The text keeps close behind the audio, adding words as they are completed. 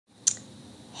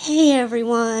Hey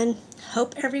everyone,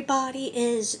 hope everybody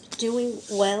is doing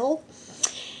well.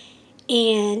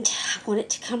 And I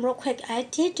wanted to come real quick. I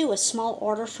did do a small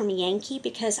order from Yankee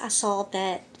because I saw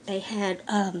that they had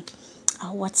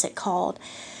what's it called?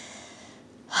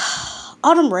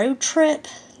 Autumn Road Trip.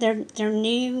 Their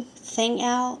new thing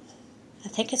out. I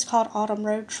think it's called Autumn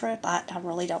Road Trip. I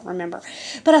really don't remember.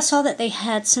 But I saw that they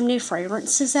had some new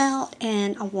fragrances out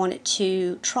and I wanted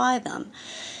to try them.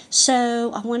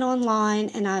 So I went online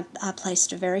and I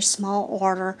placed a very small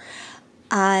order.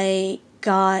 I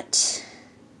want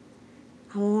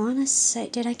to say,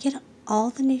 did I get all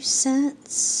the new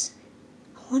scents?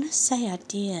 I want to say I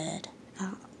did.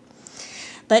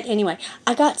 But anyway,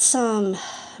 I got some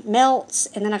melts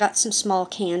and then I got some small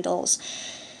candles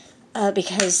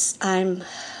because I'm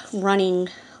running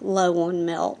low on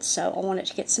melt, so I wanted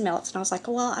to get some melts, and I was like,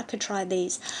 well, I could try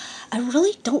these. I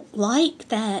really don't like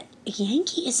that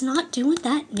Yankee is not doing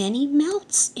that many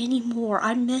melts anymore.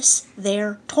 I miss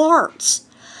their tarts.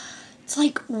 It's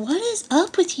like, what is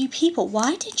up with you people?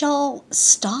 Why did y'all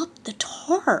stop the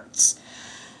tarts?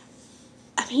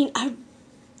 I mean, I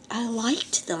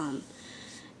liked them.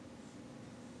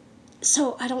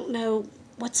 So I don't know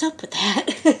what's up with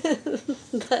that.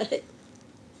 But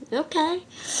okay.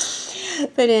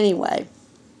 But anyway,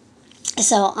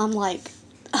 so I'm like,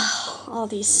 oh, all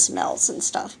these smells and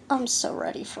stuff. I'm so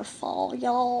ready for fall,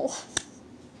 y'all.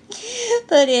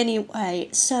 But anyway,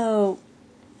 so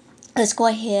let's go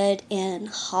ahead and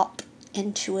hop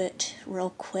into it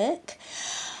real quick.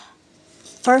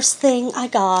 First thing I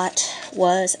got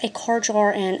was a car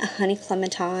jar and a honey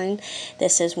clementine.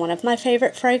 This is one of my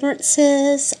favorite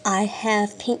fragrances. I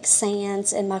have pink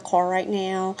sands in my car right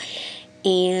now,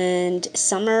 and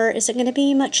summer isn't going to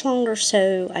be much longer,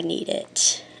 so I need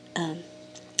it.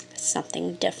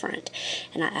 Something different.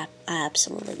 And I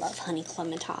absolutely love honey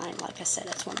clementine. Like I said,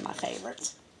 it's one of my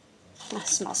favorites. It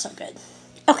smells so good.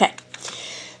 Okay,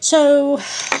 so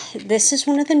this is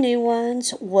one of the new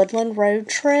ones, Woodland Road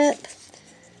Trip.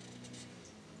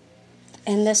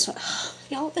 And this one, oh,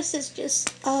 y'all, this is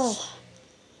just, oh.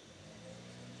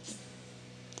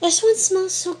 This one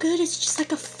smells so good. It's just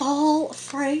like a fall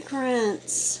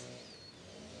fragrance.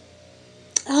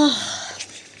 Oh.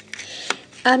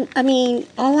 I mean,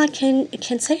 all I can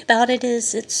say about it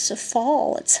is it's a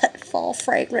fall. It's that fall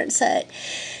fragrance that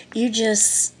you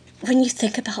just, when you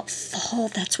think about fall,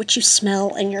 that's what you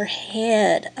smell in your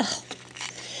head. Oh.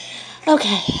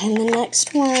 Okay, and the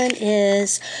next one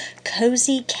is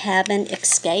Cozy Cabin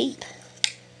Escape.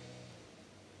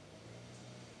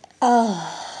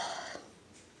 Oh.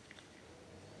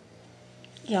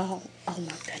 Y'all, oh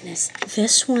my goodness.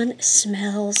 This one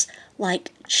smells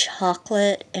like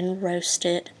chocolate and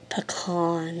roasted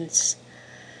pecans.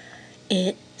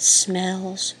 It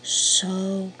smells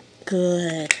so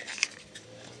good.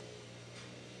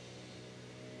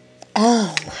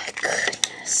 Oh my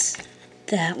goodness.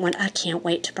 That one, I can't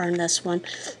wait to burn this one.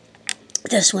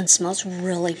 This one smells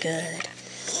really good.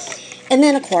 And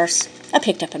then, of course, I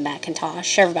picked up a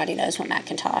Macintosh. Everybody knows what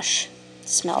Macintosh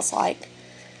smells like.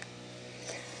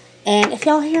 And if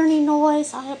y'all hear any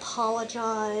noise, I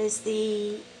apologize.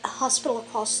 The hospital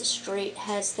across the street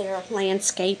has their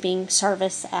landscaping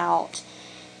service out,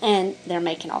 and they're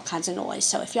making all kinds of noise.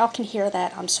 So if y'all can hear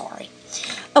that, I'm sorry.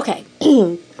 Okay.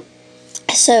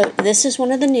 So this is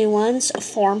one of the new ones,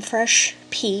 Farm Fresh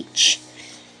Peach.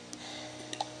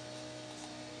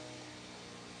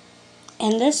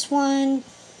 And this one,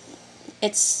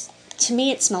 to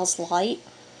me it smells light,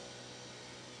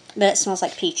 but it smells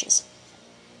like peaches.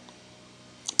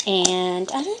 And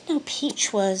I didn't know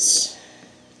peach was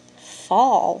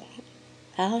fall.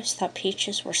 I always thought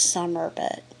peaches were summer,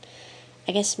 but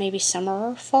I guess maybe summer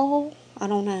or fall? I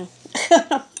don't know.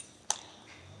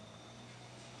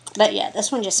 But yeah,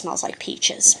 this one just smells like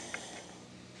peaches.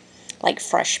 Like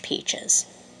fresh peaches.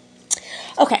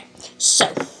 Okay,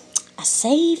 so I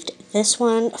saved this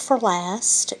one for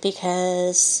last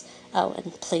because, oh,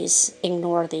 and please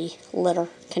ignore the litter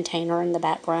container in the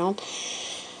background.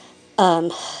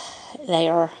 They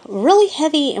are really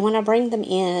heavy, and when I bring them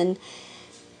in,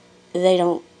 they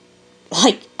don't,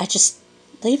 like, I just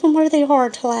leave them where they are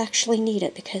until I actually need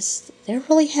it because they're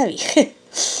really heavy.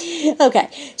 Okay,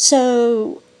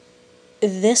 so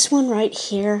this one right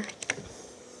here,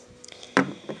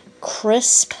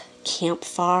 Crisp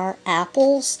Campfire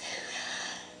Apples.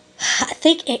 I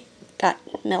think it got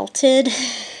melted.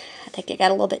 I think it got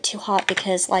a little bit too hot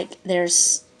because, like,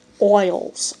 there's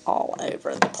oils all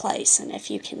over the place, and if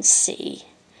you can see.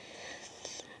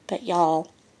 But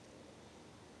y'all,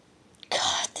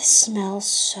 God, this smells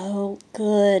so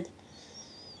good.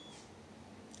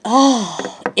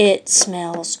 Oh, it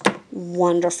smells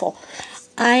wonderful.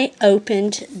 I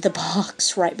opened the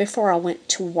box right before I went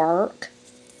to work,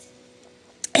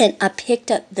 and I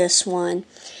picked up this one,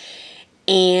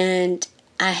 and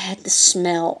I had the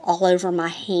smell all over my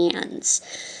hands.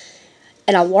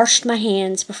 And I washed my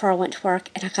hands before I went to work,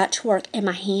 and I got to work, and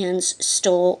my hands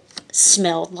still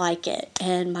smelled like it.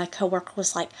 And my coworker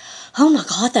was like, "Oh my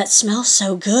God, that smells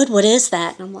so good. What is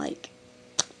that?" And I'm like,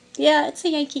 "Yeah, it's a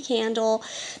Yankee candle."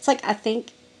 It's like, I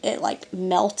think it like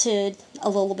melted a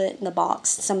little bit in the box.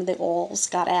 Some of the oils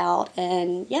got out,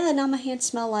 and yeah, now my hands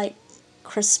smell like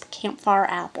crisp campfire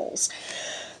apples.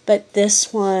 But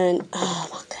this one, oh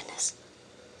my goodness.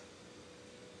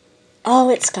 Oh,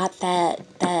 it's got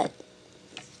that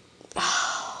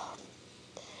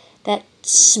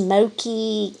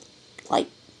smoky, like,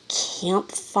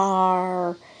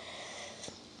 campfire,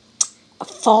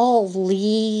 fall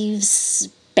leaves,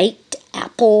 baked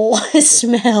apple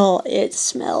smell. It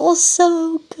smells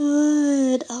so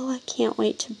good. Oh, I can't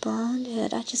wait to burn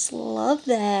it. I just love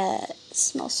that. It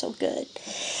smells so good.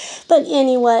 But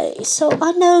anyway, so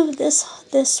I know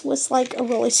this was like a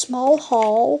really small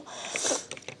haul,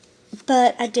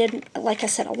 but I did, like I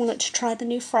said, I wanted to try the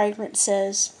new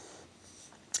fragrances.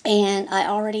 And I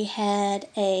already had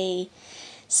a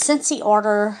Scentsy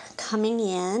order coming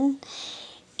in,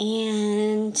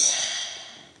 and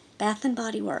Bath and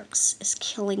Body Works is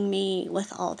killing me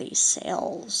with all these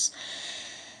sales.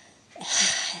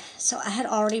 So I had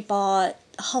already bought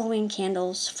Halloween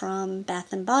candles from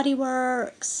Bath and Body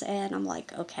Works, and I'm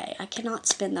like, okay, I cannot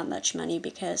spend that much money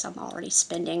because I'm already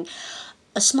spending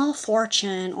a small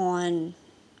fortune on,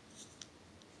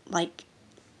 like,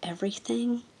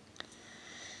 everything.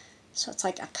 So it's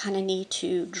like I kind of need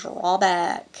to draw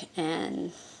back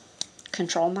and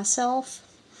control myself.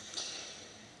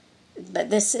 But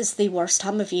this is the worst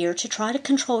time of year to try to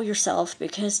control yourself,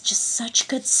 because just such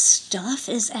good stuff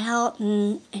is out,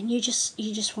 and you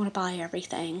just want to buy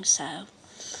everything. So,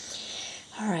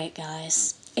 alright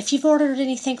guys, if you've ordered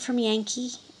anything from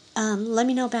Yankee, let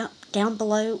me know about down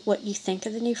below what you think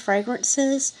of the new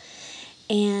fragrances.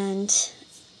 And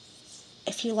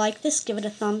if you like this, give it a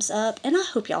thumbs up, and I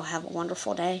hope y'all have a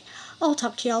wonderful day. I'll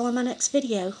talk to y'all in my next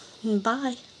video.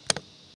 Bye.